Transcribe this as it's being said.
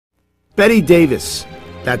Bette Davis.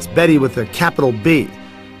 That's Betty with a capital B.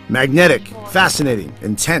 Magnetic, fascinating,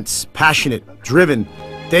 intense, passionate, driven.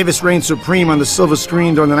 Davis reigned supreme on the silver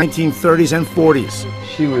screen during the 1930s and 40s.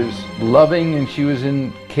 She was loving and she was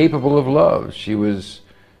incapable of love. She was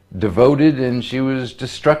devoted and she was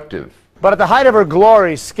destructive. But at the height of her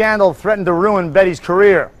glory, scandal threatened to ruin Betty's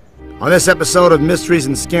career. On this episode of Mysteries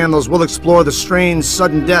and Scandals, we'll explore the strange,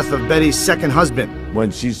 sudden death of Betty's second husband.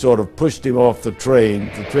 When she sort of pushed him off the train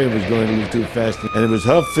was going a little too fast, and it was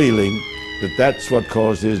her feeling that that's what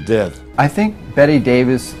caused his death. I think Bette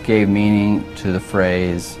Davis gave meaning to the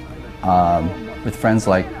phrase, with friends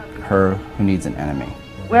like her, who needs an enemy?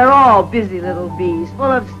 We're all busy little bees, full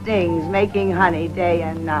of stings, making honey day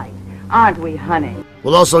and night. Aren't we, honey?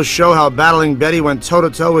 We'll also show how battling Betty went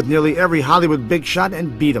toe-to-toe with nearly every Hollywood big shot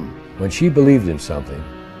and beat him. When she believed in something,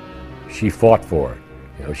 she fought for it.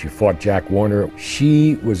 You know, she fought Jack Warner.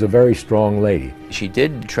 She was a very strong lady. She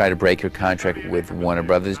did try to break her contract with Warner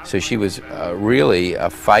Brothers, so she was really a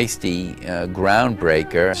feisty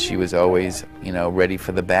groundbreaker. She was always, ready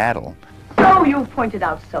for the battle. So you've pointed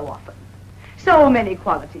out so often. So many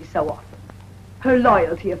qualities so often. Her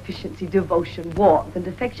loyalty, efficiency, devotion, warmth, and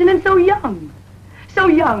affection, and so young. So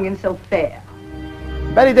young and so fair.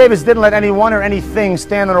 Bette Davis didn't let anyone or anything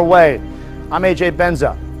stand in her way. I'm A.J.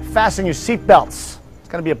 Benza. Fasten your seatbelts. It's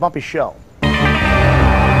going to be a bumpy show.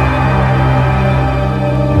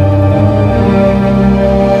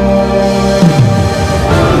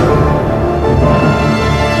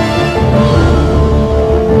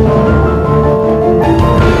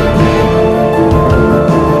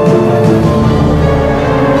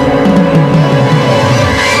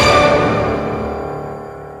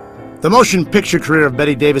 The motion picture career of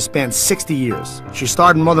Bette Davis spanned 60 years. She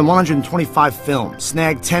starred in more than 125 films,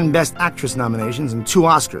 snagged 10 Best Actress nominations and 2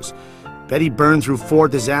 Oscars. Betty burned through 4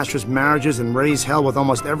 disastrous marriages and raised hell with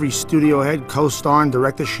almost every studio head, co-star, and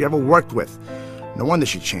director she ever worked with. No wonder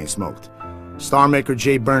she chain-smoked. Star maker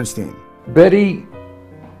Jay Bernstein. Betty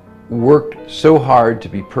worked so hard to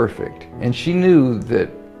be perfect, and she knew that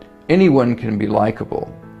anyone can be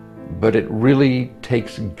likable, but it really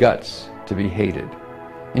takes guts to be hated.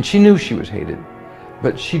 And she knew she was hated,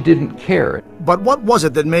 but she didn't care. But what was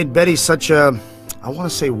it that made Betty such a, I want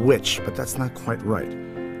to say witch, but that's not quite right.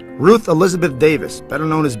 Ruth Elizabeth Davis, better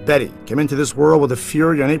known as Betty, came into this world with a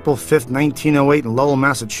fury on April 5th, 1908 in Lowell,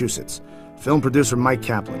 Massachusetts. Film producer Mike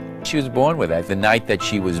Kaplan. She was born with that. The night that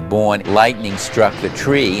she was born, lightning struck the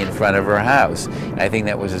tree in front of her house. And I think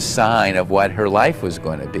that was a sign of what her life was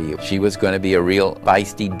going to be. She was going to be a real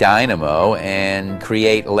feisty dynamo and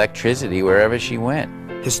create electricity wherever she went.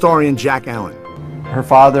 Historian Jack Allen. Her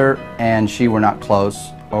father and she were not close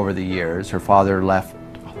over the years. Her father left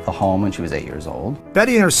the home when she was 8 years old.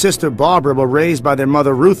 Betty and her sister Barbara were raised by their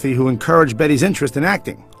mother Ruthie, who encouraged Betty's interest in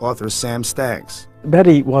acting, author Sam Staggs.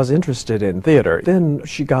 Betty was interested in theater. Then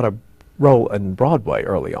she got a role in Broadway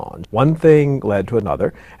early on. One thing led to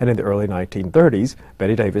another, and in the early 1930s,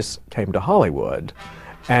 Bette Davis came to Hollywood,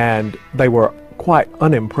 and they were quite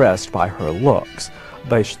unimpressed by her looks.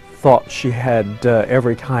 They thought she had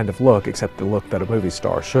every kind of look except the look that a movie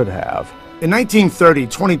star should have. In 1930,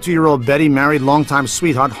 22-year-old Betty married longtime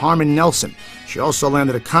sweetheart Harmon Nelson. She also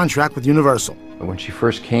landed a contract with Universal. When she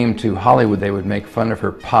first came to Hollywood, they would make fun of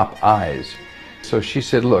her pop eyes. So she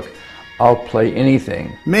said, look, I'll play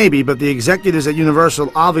anything. Maybe, but the executives at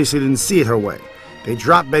Universal obviously didn't see it her way. They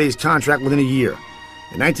dropped Betty's contract within a year.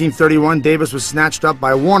 In 1931, Davis was snatched up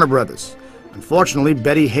by Warner Brothers. Unfortunately,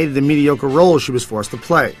 Betty hated the mediocre roles she was forced to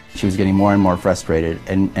play. She was getting more and more frustrated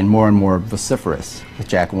and more vociferous with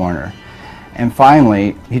Jack Warner. And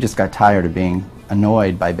finally, he just got tired of being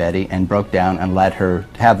annoyed by Betty and broke down and let her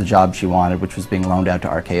have the job she wanted, which was being loaned out to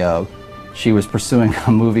RKO. She was pursuing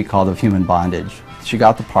a movie called Of Human Bondage. She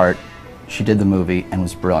got the part, she did the movie, and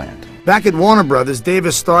was brilliant. Back at Warner Brothers,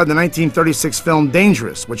 Davis starred in the 1936 film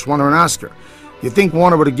Dangerous, which won her an Oscar. You'd think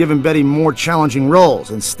Warner would have given Betty more challenging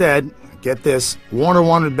roles. Instead, get this, Warner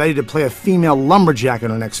wanted Betty to play a female lumberjack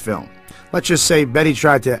in her next film. Let's just say Betty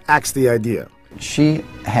tried to axe the idea. She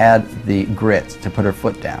had the grit to put her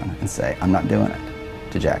foot down and say, I'm not doing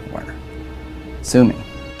it, to Jack Warner. Sue me.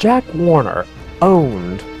 Jack Warner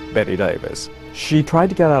owned Bette Davis. She tried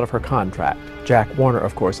to get out of her contract. Jack Warner,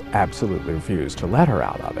 of course, absolutely refused to let her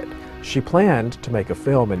out of it. She planned to make a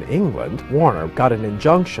film in England. Warner got an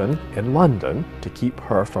injunction in London to keep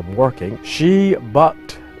her from working. She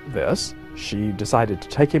bucked this. She decided to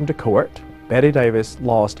take him to court. Bette Davis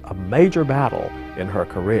lost a major battle in her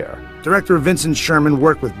career. Director Vincent Sherman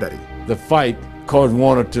worked with Betty. The fight caused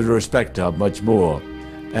Warner to respect her much more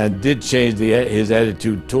and did change his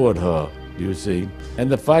attitude toward her, you see. And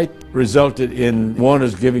the fight resulted in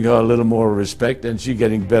Warner's giving her a little more respect and she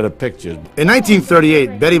getting better pictures. In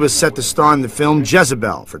 1938, Bette was set to star in the film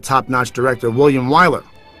Jezebel for top-notch director William Wyler.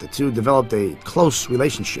 The two developed a close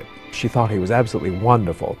relationship. She thought he was absolutely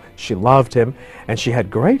wonderful. She loved him, and she had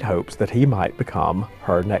great hopes that he might become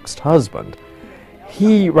her next husband.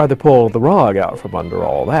 He rather pulled the rug out from under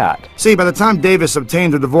all that. See, by the time Davis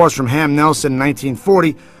obtained a divorce from Ham Nelson in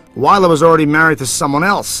 1940, Wyler was already married to someone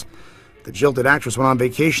else. The jilted actress went on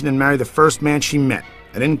vacation and married the first man she met,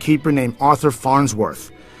 an innkeeper named Arthur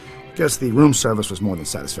Farnsworth. Guess the room service was more than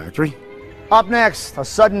satisfactory. Up next, a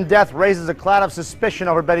sudden death raises a cloud of suspicion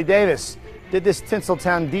over Bette Davis. Did this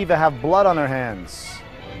Tinseltown diva have blood on her hands?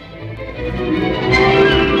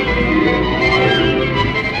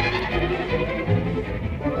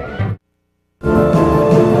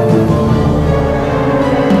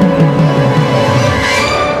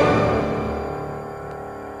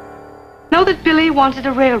 Know that Billy wanted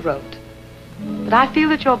a railroad, but I feel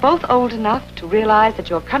that you're both old enough to realize that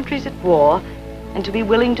your country's at war and to be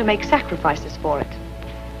willing to make sacrifices for it.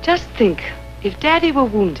 Just think, if Daddy were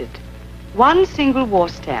wounded, one single war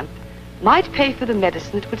stamp might pay for the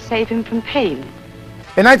medicine that would save him from pain.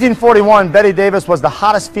 In 1941, Bette Davis was the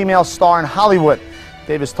hottest female star in Hollywood.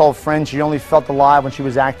 Davis told friends she only felt alive when she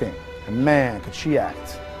was acting. And man, could she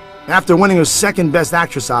act. After winning her second Best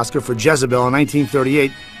Actress Oscar for Jezebel in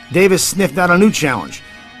 1938, Davis sniffed out a new challenge.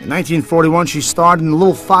 In 1941, she starred in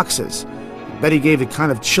Little Foxes. Bette gave the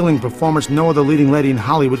kind of chilling performance no other leading lady in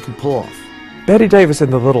Hollywood could pull off. Bette Davis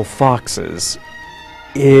in The Little Foxes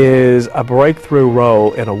is a breakthrough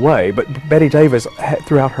role in a way, but Bette Davis,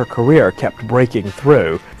 throughout her career, kept breaking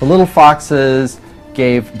through. The Little Foxes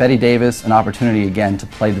gave Bette Davis an opportunity again to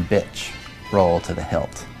play the bitch role to the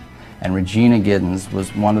hilt. And Regina Giddens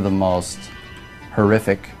was one of the most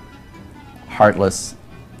horrific, heartless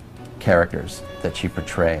characters that she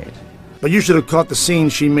portrayed. But you should have caught the scene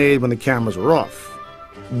she made when the cameras were off.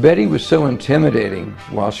 Betty was so intimidating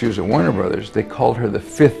while she was at Warner Brothers, they called her the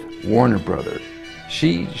fifth Warner Brother.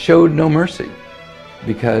 She showed no mercy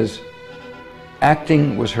because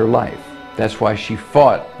acting was her life. That's why she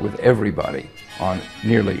fought with everybody on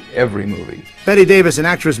nearly every movie. Bette Davis and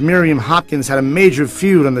actress Miriam Hopkins had a major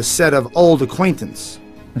feud on the set of Old Acquaintance.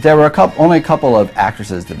 There were only a couple of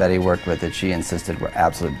actresses that Bette worked with that she insisted were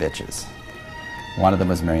absolute bitches. One of them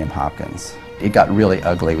was Miriam Hopkins. It got really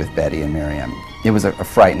ugly with Bette and Miriam. It was a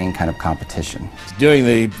frightening kind of competition. During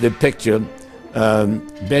the picture,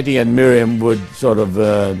 Bette and Miriam would sort of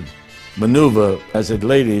maneuver. I said,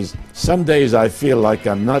 ladies, some days I feel like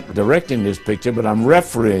I'm not directing this picture, but I'm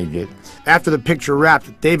refereeing it. After the picture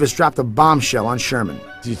wrapped, Davis dropped a bombshell on Sherman.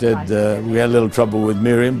 She said, we had a little trouble with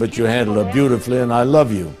Miriam, but you handled her beautifully, and I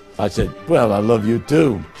love you. I said, well, I love you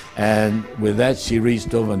too. And with that, she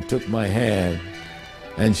reached over and took my hand,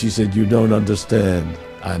 and she said, you don't understand.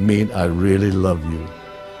 I mean, I really love you.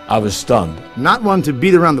 I was stunned. Not one to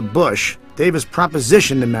beat around the bush, Davis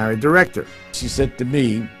propositioned to marry director. She said to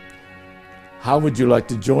me, how would you like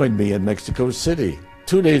to join me in Mexico City?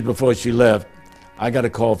 2 days before she left, I got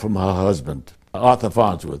a call from her husband, Arthur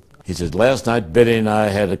Farnsworth. He says, last night Bette and I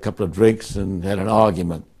had a couple of drinks and had an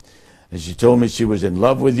argument. And she told me she was in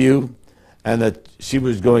love with you and that she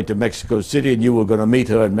was going to Mexico City and you were going to meet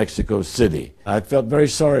her in Mexico City. I felt very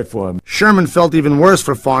sorry for him. Sherman felt even worse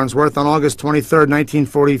for Farnsworth on August 23,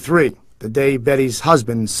 1943, the day Betty's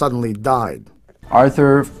husband suddenly died.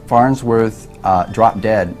 Arthur Farnsworth dropped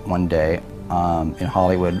dead one day in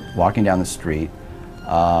Hollywood, walking down the street.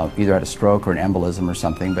 Either had a stroke or an embolism or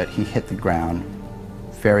something, but he hit the ground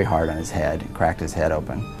very hard on his head and cracked his head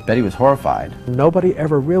open. Bette was horrified. Nobody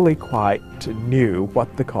ever really quite knew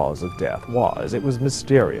what the cause of death was. It was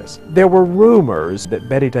mysterious. There were rumors that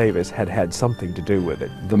Bette Davis had had something to do with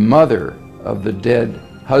it. The mother of the dead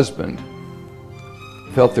husband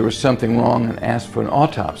felt there was something wrong and asked for an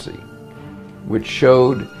autopsy, which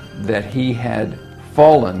showed that he had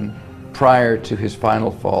fallen prior to his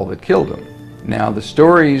final fall that killed him. Now, the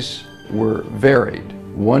stories were varied.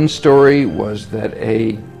 One story was that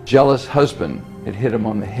a jealous husband had hit him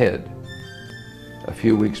on the head a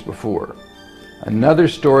few weeks before. Another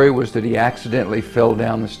story was that he accidentally fell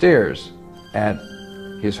down the stairs at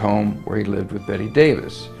his home where he lived with Bette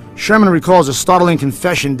Davis. Sherman recalls a startling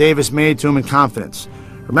confession Davis made to him in confidence.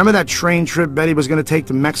 Remember that train trip Bette was going to take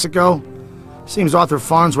to Mexico? Seems Arthur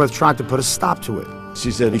Farnsworth tried to put a stop to it.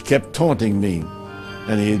 She said he kept taunting me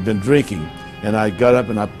and he had been drinking. And I got up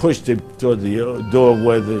and I pushed him toward the door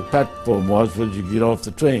where the platform was where you get off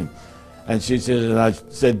the train. And she said, and I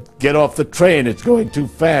said, get off the train, it's going too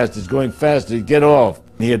fast, it's going faster, get off.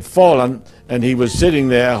 He had fallen and he was sitting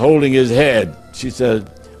there holding his head. She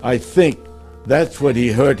said, I think That's what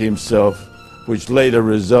he hurt himself, which later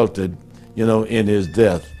resulted, in his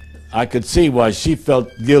death. I could see why she felt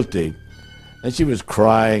guilty, and she was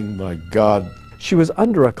crying, my God. She was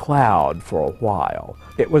under a cloud for a while.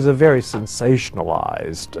 It was a very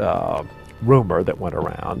sensationalized rumor that went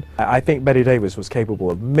around. I think Bette Davis was capable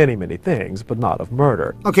of many, many things, but not of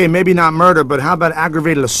murder. Okay, maybe not murder, but how about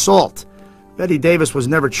aggravated assault? Bette Davis was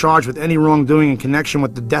never charged with any wrongdoing in connection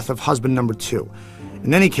with the death of husband number 2.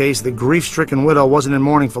 In any case, the grief-stricken widow wasn't in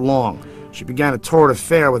mourning for long. She began a torrid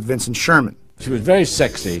affair with Vincent Sherman. She was very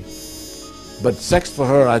sexy, but sex for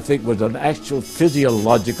her, I think, was an actual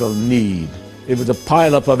physiological need. It was a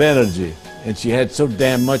pileup of energy, and she had so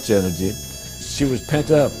damn much energy. She was pent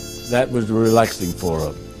up. That was relaxing for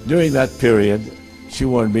her. During that period, she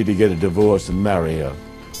wanted me to get a divorce and marry her.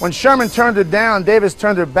 When Sherman turned her down, Davis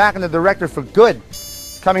turned her back on the director for good.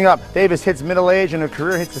 Coming up, Davis hits middle age and her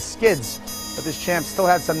career hits the skids. But this champ still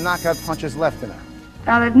had some knockout punches left in her.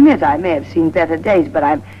 I'll admit I may have seen better days, but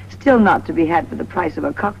I'm still not to be had for the price of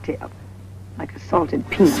a cocktail, like a salted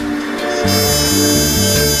peanut.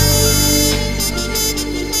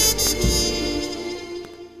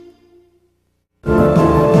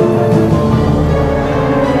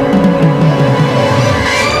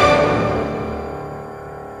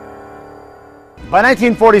 By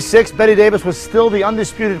 1946, Bette Davis was still the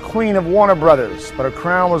undisputed queen of Warner Brothers, but her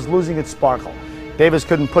crown was losing its sparkle. Davis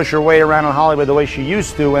couldn't push her way around in Hollywood the way she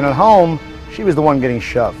used to, and at home, she was the one getting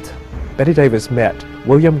shoved. Bette Davis met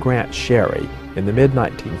William Grant Sherry in the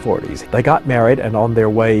mid-1940s. They got married, and on their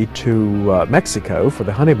way to Mexico for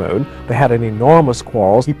the honeymoon, they had an enormous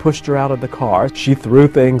quarrel. He pushed her out of the car. She threw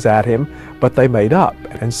things at him, but they made up,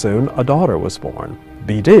 and soon a daughter was born,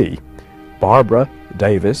 BD, Barbara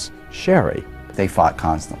Davis Sherry. They fought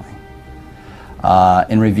constantly.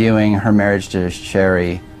 In reviewing her marriage to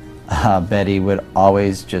Sherry, Bette would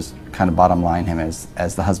always just kind of bottom line him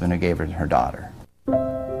as the husband who gave her daughter.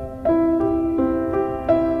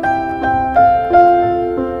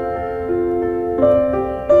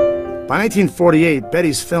 By 1948,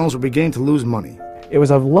 Bette's films were beginning to lose money. It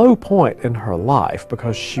was a low point in her life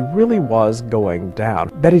because she really was going down.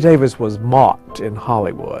 Bette Davis was mocked in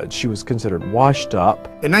Hollywood. She was considered washed up.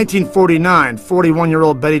 In 1949,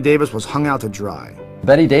 41-year-old Bette Davis was hung out to dry.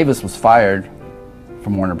 Bette Davis was fired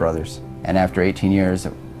from Warner Brothers, and after 18 years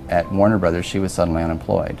at Warner Brothers, she was suddenly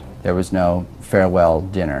unemployed. There was no farewell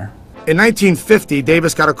dinner. In 1950,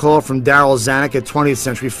 Davis got a call from Darryl Zanuck at 20th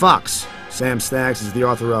Century Fox. Sam Staggs is the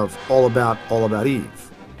author of All About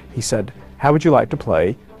Eve. He said, "How would you like to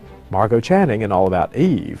play Margot Channing in All About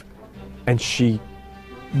Eve?" And she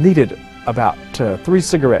needed about 3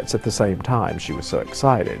 cigarettes at the same time. She was so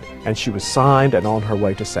excited. And she was signed and on her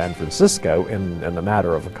way to San Francisco in a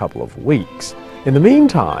matter of a couple of weeks. In the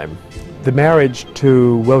meantime, the marriage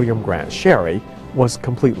to William Grant Sherry was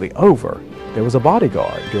completely over. There was a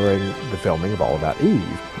bodyguard during the filming of All About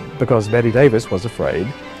Eve because Bette Davis was afraid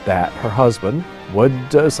that her husband would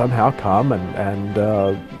somehow come and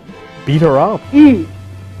beat her up. Eve,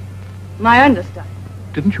 my understudy.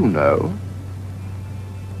 Didn't you know?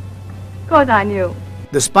 Of course I knew.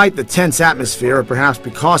 Despite the tense atmosphere, or perhaps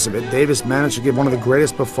because of it, Davis managed to give one of the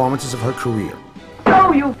greatest performances of her career.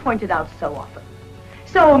 Oh, you've pointed out so often.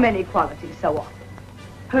 So many qualities so often.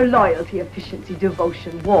 Her loyalty, efficiency,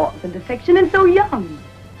 devotion, warmth, and affection, and so young.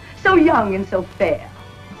 So young and so fair.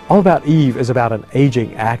 All About Eve is about an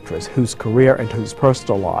aging actress whose career and whose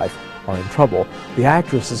personal life are in trouble. The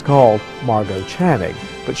actress is called Margot Channing,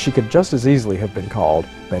 but she could just as easily have been called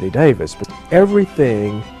Bette Davis. But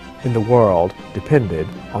everything in the world depended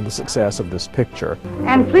on the success of this picture.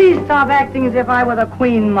 And please stop acting as if I were the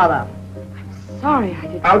Queen Mother. I'm sorry I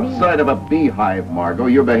didn't mean... Outside of a beehive, Margot,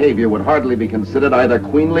 your behavior would hardly be considered either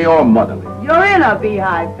queenly or motherly. You're in a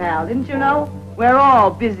beehive, pal, didn't you know? We're all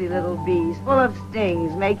busy little bees, full of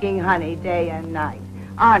stings, making honey day and night.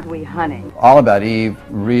 Aren't we, honey? All About Eve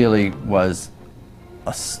really was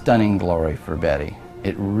a stunning glory for Bette.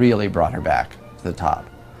 It really brought her back to the top.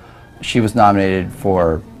 She was nominated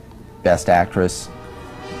for Best Actress,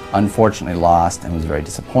 unfortunately lost, and was very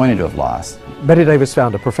disappointed to have lost. Bette Davis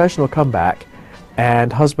found a professional comeback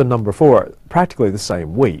and husband number 4 practically the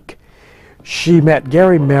same week. She met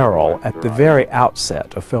Gary Merrill at the very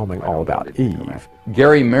outset of filming All About Eve.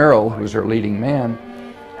 Gary Merrill, who was her leading man,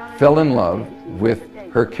 fell in love with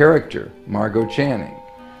her character, Margot Channing,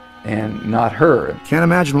 and not her. Can't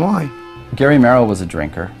imagine why. Gary Merrill was a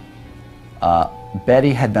drinker.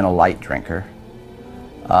 Bette had been a light drinker.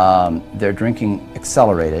 Their drinking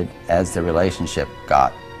accelerated as their relationship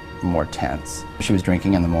got more tense. She was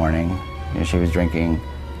drinking in the morning. She was drinking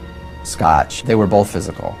scotch. They were both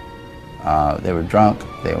physical. They were drunk.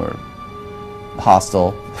 They were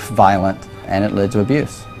hostile, violent, and it led to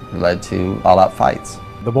abuse. It led to all-out fights.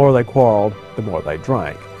 The more they quarreled, the more they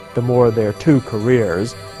drank. The more their two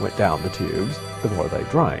careers went down the tubes, the more they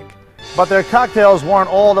drank. But their cocktails weren't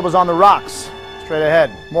all that was on the rocks. Straight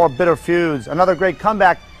ahead, more bitter feuds, another great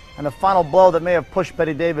comeback, and a final blow that may have pushed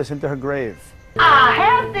Bette Davis into her grave. I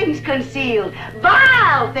have things concealed,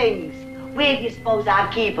 vile things. Where do you suppose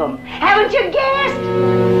I'd keep them? Haven't you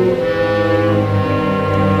guessed?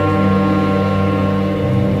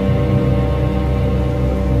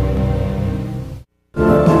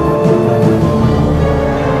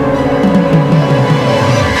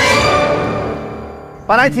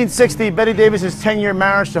 By 1960, Bette Davis's 10-year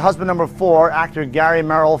marriage to husband number 4, actor Gary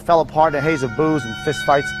Merrill, fell apart in a haze of booze and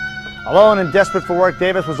fistfights. Alone and desperate for work,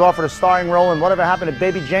 Davis was offered a starring role in Whatever Happened to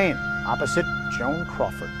Baby Jane, opposite Joan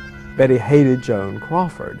Crawford. Betty hated Joan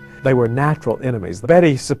Crawford. They were natural enemies.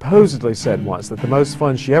 Betty supposedly said once that the most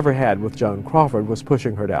fun she ever had with Joan Crawford was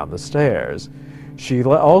pushing her down the stairs. She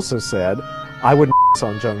also said, I wouldn't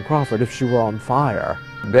on Joan Crawford if she were on fire.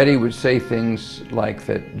 Betty would say things like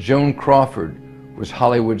that Joan Crawford was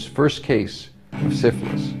Hollywood's first case of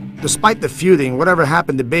syphilis. Despite the feuding, Whatever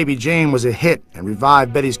Happened to Baby Jane was a hit and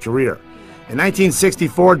revived Betty's career. In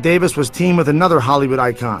 1964, Davis was teamed with another Hollywood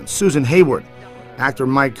icon, Susan Hayward. Actor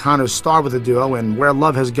Mike Connors starred with the duo in Where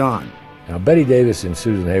Love Has Gone. Now, Bette Davis and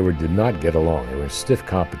Susan Hayward did not get along. They were in stiff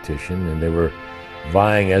competition, and they were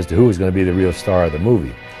vying as to who was going to be the real star of the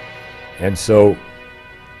movie. And so,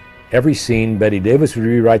 every scene, Bette Davis would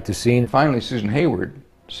rewrite the scene. Finally, Susan Hayward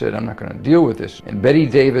said, I'm not going to deal with this. And Bette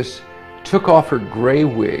Davis took off her gray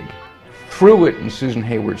wig, threw it in Susan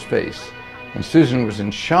Hayward's face, and Susan was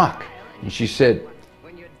in shock. And she said,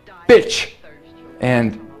 bitch!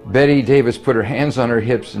 And Bette Davis put her hands on her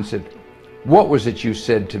hips and said, what was it you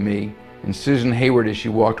said to me? And Susan Hayward, as she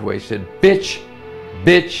walked away, said, bitch,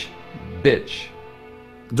 bitch, bitch.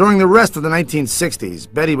 During the rest of the 1960s,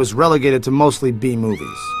 Betty was relegated to mostly B movies.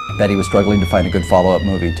 Betty was struggling to find a good follow-up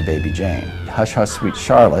movie to Baby Jane. Hush Hush Sweet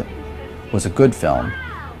Charlotte was a good film,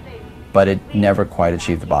 but it never quite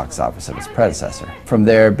achieved the box office of its predecessor. From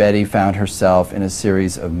there, Betty found herself in a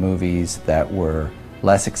series of movies that were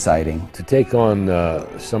less exciting. To take on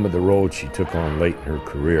some of the roles she took on late in her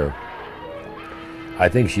career, I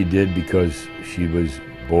think she did because she was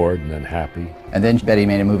bored and unhappy. And then Betty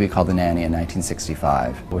made a movie called The Nanny in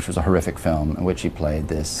 1965, which was a horrific film in which she played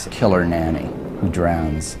this killer nanny who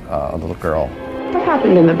drowns a little girl. What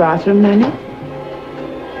happened in the bathroom, Nanny?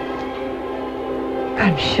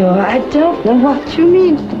 I'm sure I don't know what you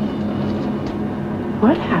mean.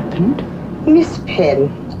 What happened? Miss Penn,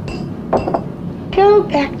 go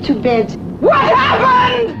back to bed. What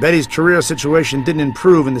happened? Betty's career situation didn't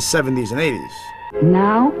improve in the 70s and 80s.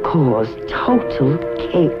 Now caused total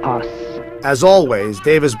chaos. As always,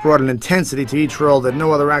 Davis brought an intensity to each role that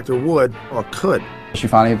no other actor would or could. She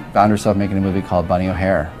finally found herself making a movie called Bunny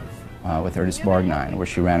O'Hare with Ernest Borgnine, where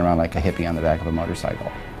she ran around like a hippie on the back of a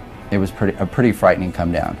motorcycle. It was a pretty frightening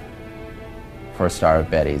come down for a star of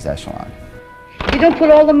Betty's echelon. If you don't put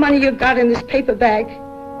all the money you got in this paper bag,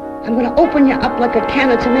 I'm going to open you up like a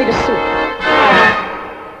can of tomato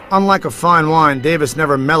soup. Unlike a fine wine, Davis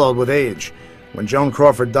never mellowed with age. When Joan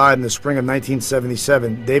Crawford died in the spring of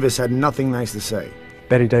 1977, Davis had nothing nice to say.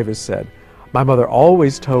 Bette Davis said, my mother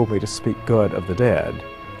always told me to speak good of the dead.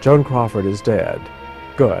 Joan Crawford is dead.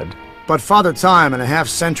 Good. But Father Time and a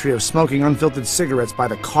half-century of smoking unfiltered cigarettes by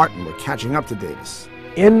the carton were catching up to Davis.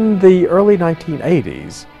 In the early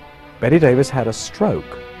 1980s, Bette Davis had a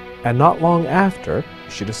stroke, and not long after,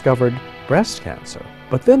 she discovered breast cancer.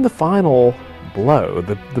 But then the final blow,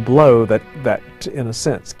 the blow that in a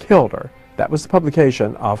sense killed her, that was the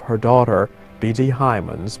publication of her daughter, B.D.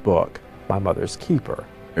 Hyman's book, My Mother's Keeper.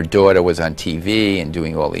 Her daughter was on TV and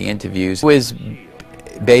doing all the interviews. It was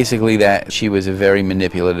basically that she was a very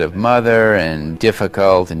manipulative mother and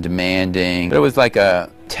difficult and demanding. But it was like a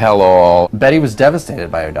tell-all. Betty was devastated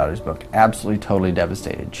by her daughter's book, absolutely, totally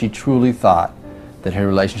devastated. She truly thought that her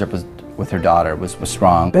relationship with her daughter was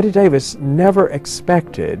strong. Bette Davis never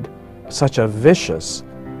expected such a vicious,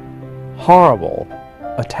 horrible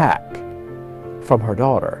attack from her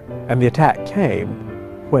daughter. And the attack came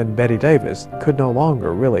when Bette Davis could no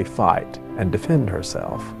longer really fight and defend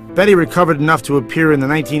herself. Betty recovered enough to appear in the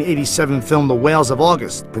 1987 film The Whales of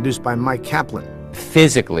August, produced by Mike Kaplan.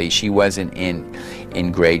 Physically, she wasn't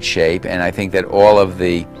in great shape, and I think that all of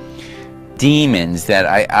the demons that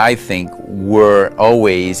I think were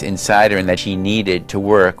always inside her and that she needed to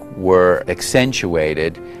work were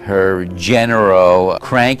accentuated. Her general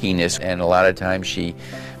crankiness, and a lot of times she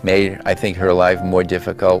made, I think, her life more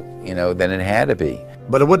difficult, than it had to be.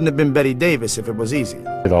 But it wouldn't have been Bette Davis if it was easy.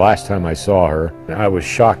 The last time I saw her, I was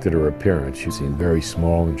shocked at her appearance. She seemed very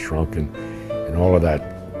small and shrunken, and all of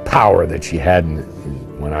that power that she had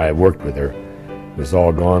when I worked with her was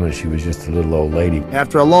all gone, and she was just a little old lady.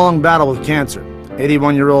 After a long battle with cancer,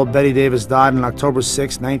 81-year-old Bette Davis died on October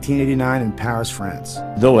 6, 1989 in Paris, France.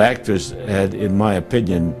 No actress had, in my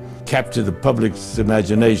opinion, captured the public's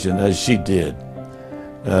imagination as she did.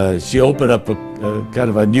 She opened up a kind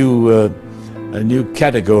of a new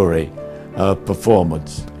category of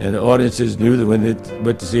performance, and audiences knew that when they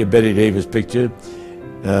went to see a Bette Davis picture,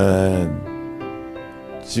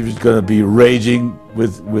 she was going to be raging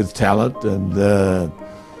with talent and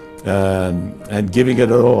giving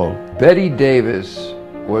it all. Bette Davis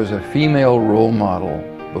was a female role model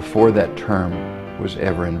before that term was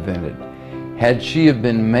ever invented. Had she have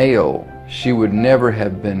been male, she would never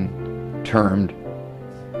have been termed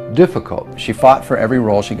difficult. She fought for every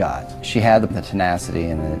role she got. She had the tenacity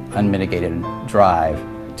and the unmitigated drive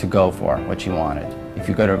to go for what she wanted. If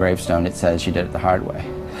you go to her gravestone, it says she did it the hard way.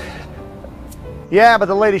 Yeah, but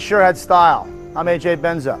the lady sure had style. I'm A.J.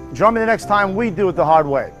 Benza. Join me the next time we do it the hard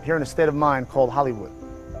way, here in a state of mind called Hollywood.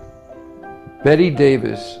 Bette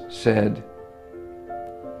Davis said,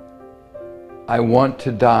 "I want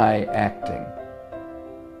to die acting.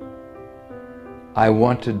 I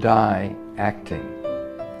want to die acting."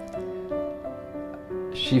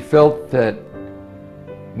 She felt that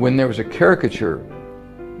when there was a caricature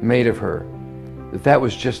made of her, that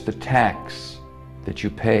was just the tax that you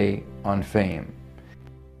pay on fame.